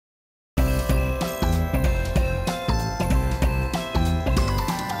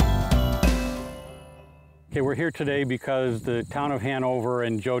Okay, we're here today because the town of Hanover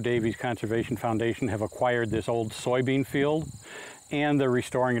and Jo Daviess Conservation Foundation have acquired this old soybean field, and they're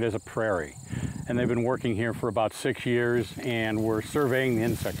restoring it as a prairie. And they've been working here for about 6 years, and we're surveying the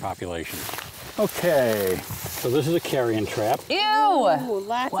insect population. Okay, so this is a carrion trap. Ew! Ooh,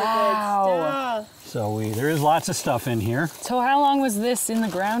 lots of good stuff. So there is lots of stuff in here. So how long was this in the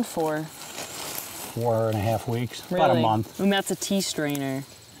ground for? 4.5 weeks, Really? about a month. And that's a tea strainer that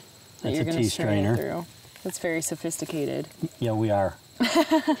That's you're a going tea to strain strainer. it through. That's very sophisticated. Yeah, we are.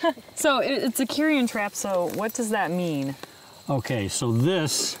 So it's a carrion trap, so what does that mean? Okay, so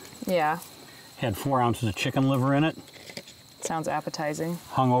this Yeah, had 4 ounces of chicken liver in it, sounds appetizing.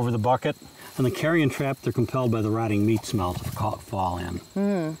 hung over the bucket. And the carrion trap, they're compelled by the rotting meat smell to fall in.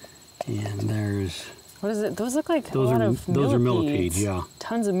 And there's... What is it? Those look like Those a lot are- of those are millipedes. millipedes, yeah.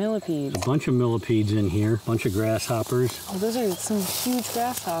 Tons of millipedes. a bunch of millipedes in here, a bunch of grasshoppers. Oh, those are some huge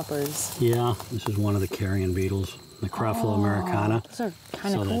grasshoppers. Yeah, this is one of the carrion beetles, Necrophila americana. Those are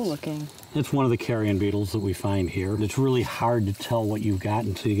kind of So cool that's- looking. It's one of the carrion beetles that we find here. It's really hard to tell what you've got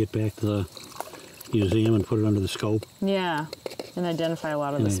until you get back to the museum and put it under the scope. Yeah, and identify a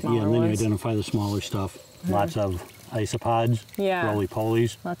lot of the And smaller yeah, and then you ones. identify the smaller stuff. Lots of isopods, Yeah.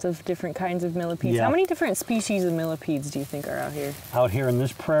 roly-polies. Lots of different kinds of millipedes. Yeah. How many different species of millipedes do you think are out here? Out here in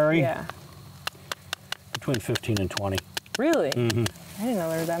this prairie, Yeah. between 15 and 20. Really? Mm-hmm. I didn't know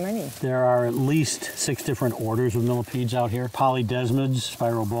there were that many. There are at least 6 different orders of millipedes out here. Polydesmids,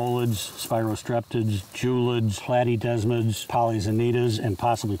 spirobolids, spirostreptids, julids, platydesmids, polyxenidas, and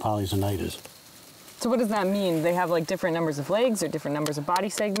possibly polyxenidas. So what does that mean? They have like different numbers of legs or different numbers of body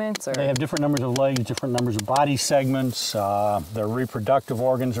segments? Or They have different numbers of legs, different numbers of body segments. Their reproductive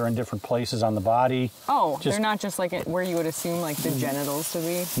organs are in different places on the body. Oh, Just- they're not just like where you would assume like the genitals to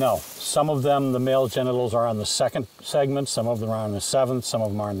be? No, some of them, the male genitals are on the 2nd segment, some of them are on the 7th, some of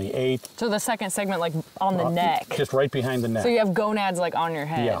them are on the 8th. So the second segment like on the neck. Just right behind the neck. So you have gonads like on your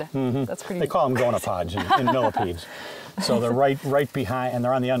head. Yeah. Mm-hmm. That's pretty They call them gonopods in millipedes. So they're right behind, and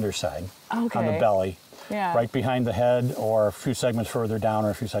they're on the underside, on the Okay. belly. Yeah. Right behind the head, or a few segments further down, or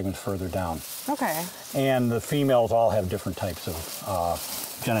a few segments further down. Okay. And the females all have different types of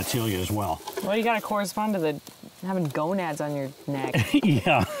genitalia as well. Well, you gotta correspond to the having gonads on your neck.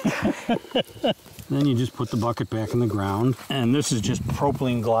 Yeah. Then you just put the bucket back in the ground, and this is just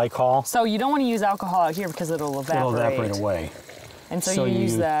propylene glycol. So you don't want to use alcohol out here because it'll It'll evaporate away. And so you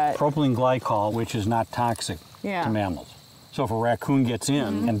use that. propylene glycol, which is not toxic Yeah. to mammals. So if a raccoon gets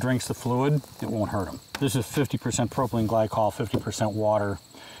in and drinks the fluid, it won't hurt him. This is 50% propylene glycol, 50% water,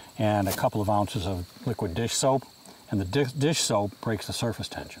 and a couple of ounces of liquid dish soap. And the dish soap breaks the surface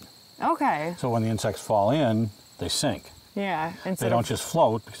tension. Okay. So when the insects fall in, they sink. Yeah. And They don't just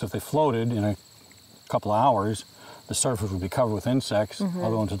float, because if they floated in a couple of hours, the surface would be covered with insects,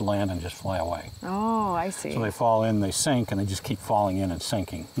 other ones would land and just fly away. Oh, I see. So they fall in, they sink, and they just keep falling in and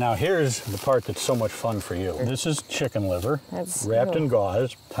sinking. Now here's the part that's so much fun for you. This is chicken liver, That's- wrapped in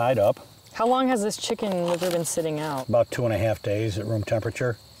gauze, tied up, How long has this chicken liver been sitting out? about 2.5 days at room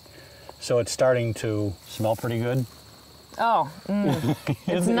temperature. So it's starting to smell pretty good. Oh, it's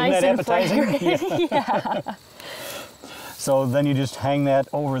Isn't nice that and appetizing? fragrant. Yeah. So then you just hang that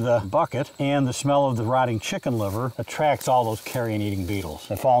over the bucket, and the smell of the rotting chicken liver attracts all those carrion-eating beetles.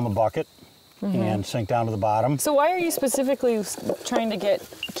 They fall in the bucket and sink down to the bottom. So why are you specifically trying to get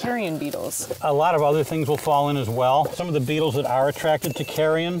carrion beetles? A lot of other things will fall in as well. Some of the beetles that are attracted to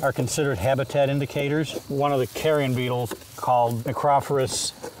carrion are considered habitat indicators. One of the carrion beetles, called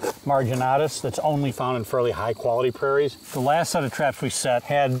Necrophorus marginatus, that's only found in fairly high quality prairies. The last set of traps we set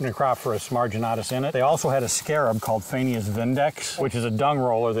had Necrophorus marginatus in it. They also had a scarab called Phanius vindex, which is a dung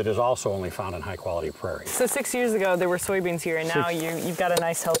roller that is also only found in high quality prairies. So 6 years ago there were soybeans here, and now you've got a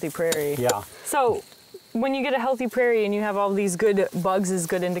nice healthy prairie. Yeah. So when you get a healthy prairie and you have all these good bugs as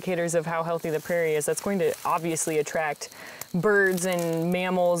good indicators of how healthy the prairie is, that's going to obviously attract birds and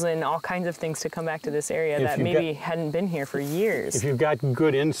mammals and all kinds of things to come back to this area that maybe hadn't been here for years. If you've got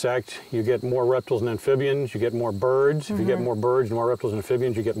good insects, you get more reptiles and amphibians, you get more birds. If you get more birds and more reptiles and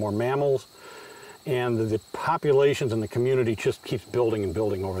amphibians, you get more mammals. And the populations and the community just keeps building and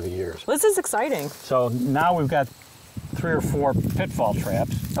building over the years. This is exciting. So now we've got 3 or 4 pitfall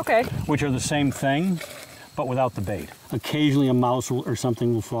traps, Okay. which are the same thing, but without the bait. Occasionally a mouse or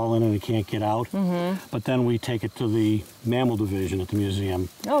something will fall in and it can't get out, but then we take it to the mammal division at the museum.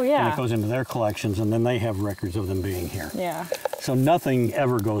 Oh, yeah. And it goes into their collections, and then they have records of them being here. Yeah. So nothing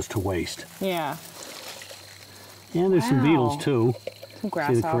ever goes to waste. Yeah. And there's some Wow. beetles too. Some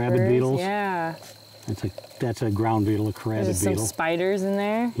grasshoppers. See the carabid beetles? Yeah. That's a ground beetle, a carabid There's some beetle. spiders in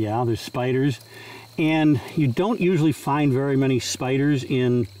there. Yeah, there's spiders. And you don't usually find very many spiders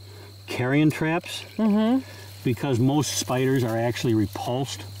in carrion traps because most spiders are actually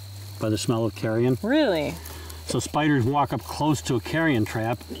repulsed by the smell of carrion. Really? So spiders walk up close to a carrion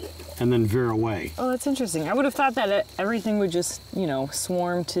trap and then veer away. Oh, that's interesting. I would have thought that everything would just, you know,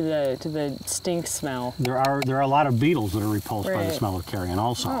 swarm to the stink smell. There are a lot of beetles that are repulsed by the smell of carrion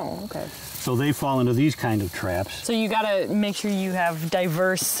also. Oh, okay. So they fall into these kind of traps. So you gotta make sure you have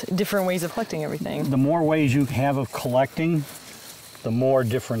diverse, different ways of collecting everything. The more ways you have of collecting, the more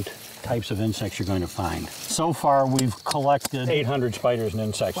different types of insects you're going to find. So far, we've collected 800 spiders and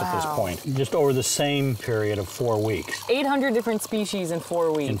insects at this point, just over the same period of 4 weeks. 800 different species in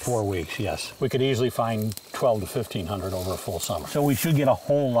 4 weeks. In 4 weeks, yes. We could easily find 12 to 1,500 over a full summer. So we should get a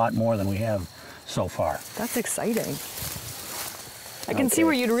whole lot more than we have so far. That's exciting. I can see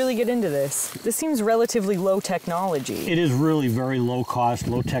where you'd really get into this. This seems relatively low technology. It is really very low cost,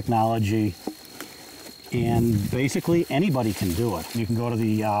 low technology, and basically anybody can do it. You can go to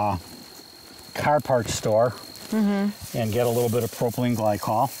the car parts store and get a little bit of propylene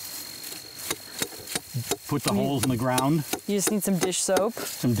glycol. Put the holes in the ground. You just need some dish soap.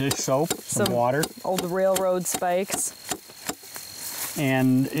 Some dish soap, some water. Old railroad spikes.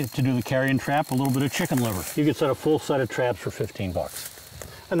 And to do the carrion trap, a little bit of chicken liver. You could set a full set of traps for 15 bucks.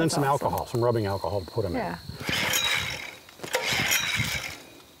 And then some alcohol, some rubbing alcohol to put them in.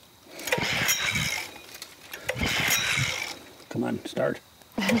 Come on, start.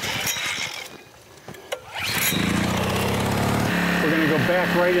 We're going to go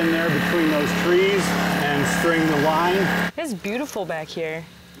back right in there between those trees and string the line. It's beautiful back here.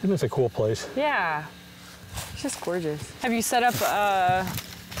 Isn't this a cool place? Yeah. It's just gorgeous. Have you set up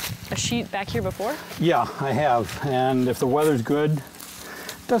a sheet back here before? Yeah, I have. And if the weather's good,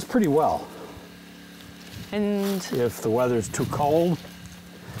 it does pretty well. And if the weather's too cold,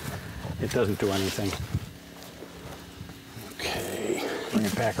 it doesn't do anything. Okay, bring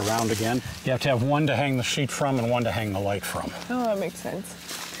it back around again. You have to have one to hang the sheet from and one to hang the light from. Oh, that makes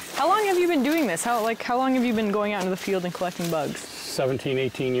sense. How long have you been doing this? How long have you been going out into the field and collecting bugs? 17,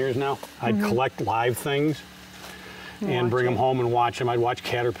 18 years now. I'd collect live things and bring them home and watch them. I'd watch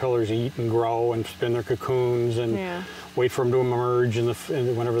caterpillars eat and grow and spin their cocoons and wait for them to emerge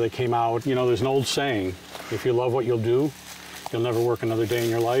whenever they came out. You know, there's an old saying, if you love what you'll do, you'll never work another day in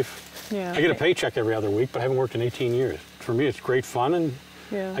your life. Yeah. I get a paycheck every other week, but I haven't worked in 18 years. For me, it's great fun, and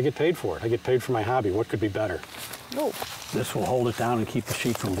I get paid for it. I get paid for my hobby. What could be better? Oh. This will hold it down and keep the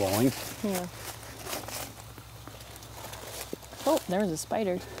sheet from blowing. Yeah. Oh, there's a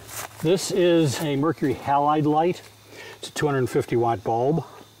spider. This is a mercury halide light. It's a 250 watt bulb.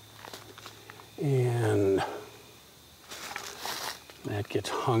 And that gets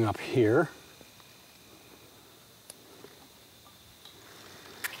hung up here.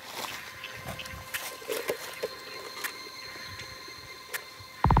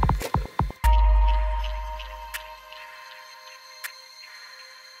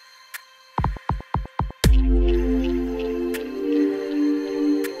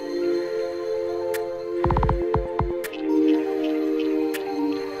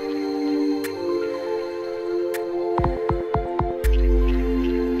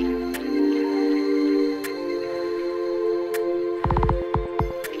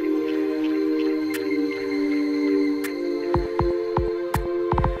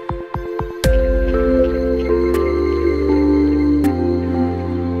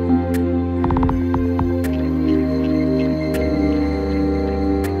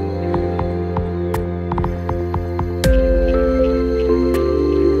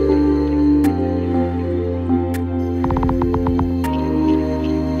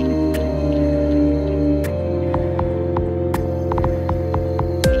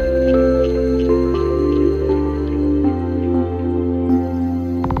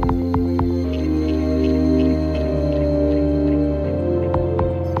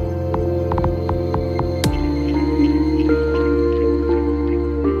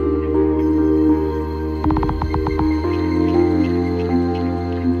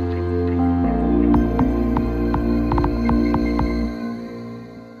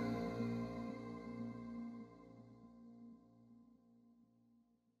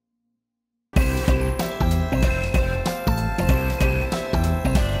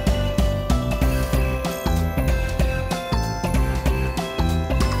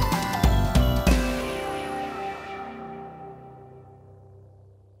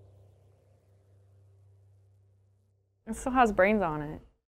 It still has brains on it.